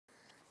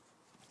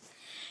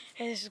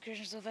Hey, this is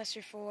Christian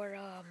Sylvester for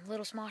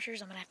Little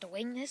Smoshers. I'm going to have to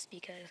wing this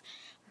because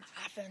my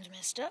iPhone's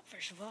messed up,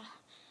 first of all.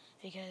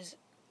 Because,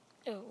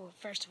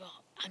 first of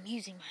all, I'm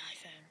using my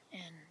iPhone,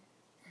 and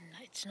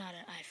it's not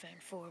an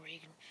iPhone 4 where you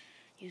can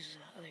use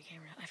the other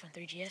camera, iPhone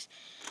 3GS.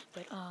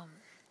 But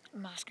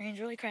my screen's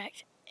really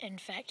cracked. In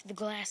fact, the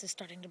glass is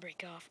starting to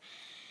break off.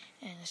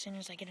 And as soon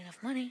as I get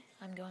enough money,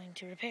 I'm going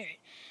to repair it.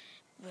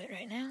 But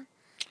right now,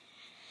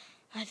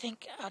 I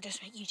think I'll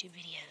just make YouTube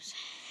videos.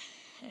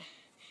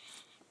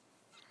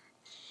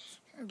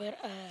 But,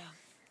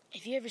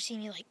 if you ever see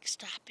me, like,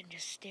 stop and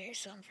just stare at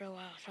something for a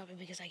while, it's probably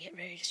because I get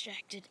very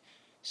distracted.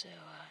 So,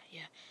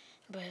 yeah.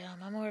 But,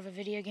 I'm more of a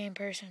video game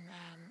person.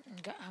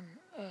 I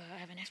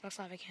have an Xbox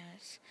Live account.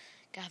 It's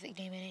Gothic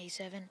Demon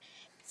 87.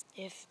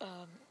 If,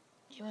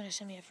 you want to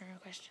send me a friend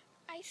request.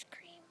 Ice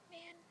cream,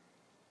 man.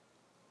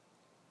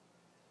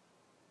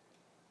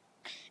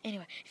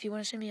 Anyway, if you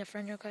want to send me a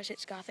friend request,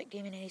 it's Gothic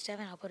Demon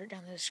 87. I'll put it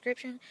down in the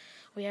description.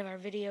 We have our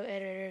video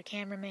editor,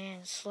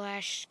 cameraman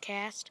 /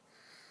 cast.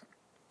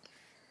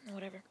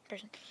 Whatever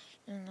person,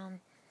 and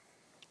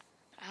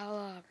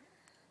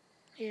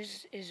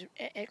is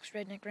X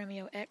Redneck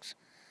Romeo X,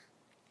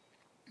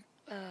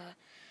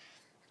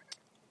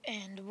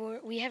 and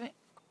we haven't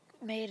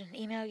made an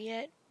email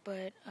yet,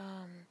 but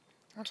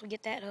once we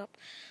get that up,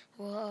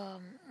 we'll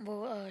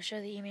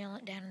show the email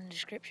down in the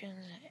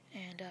descriptions,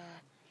 and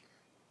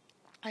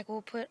like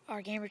we'll put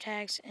our gamer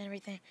tags and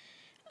everything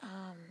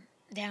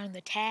down in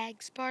the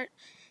tags part,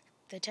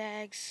 the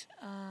tags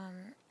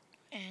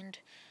and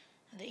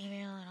the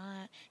email and all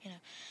that, you know.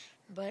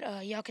 But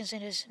y'all can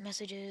send us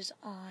messages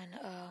on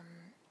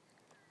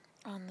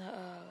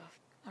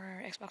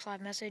our Xbox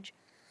Live message.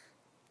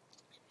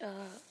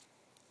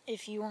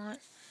 If you want,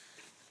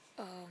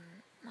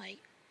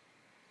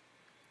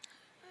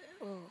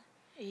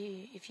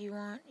 if you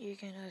want, you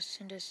can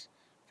send us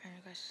friend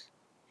requests.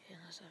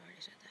 Unless I've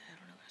already said that, I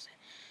don't know what I said.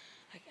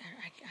 I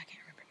can't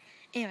remember.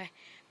 Anyway,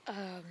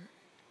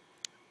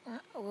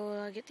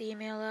 we'll get the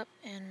email up,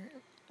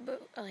 but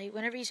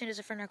whenever you send us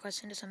a friend request,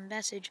 send us a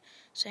message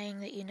saying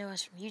that you know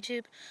us from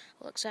YouTube.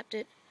 We'll accept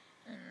it,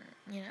 and,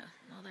 you know,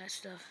 all that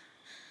stuff.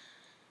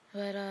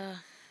 But,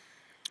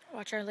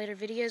 watch our later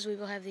videos. We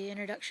will have the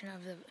introduction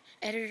of the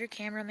editor,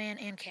 cameraman,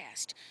 and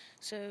cast.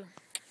 So,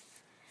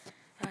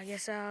 I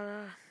guess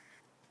I'll,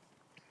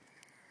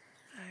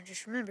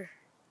 just remember,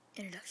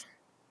 introduction.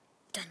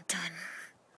 Dun dun.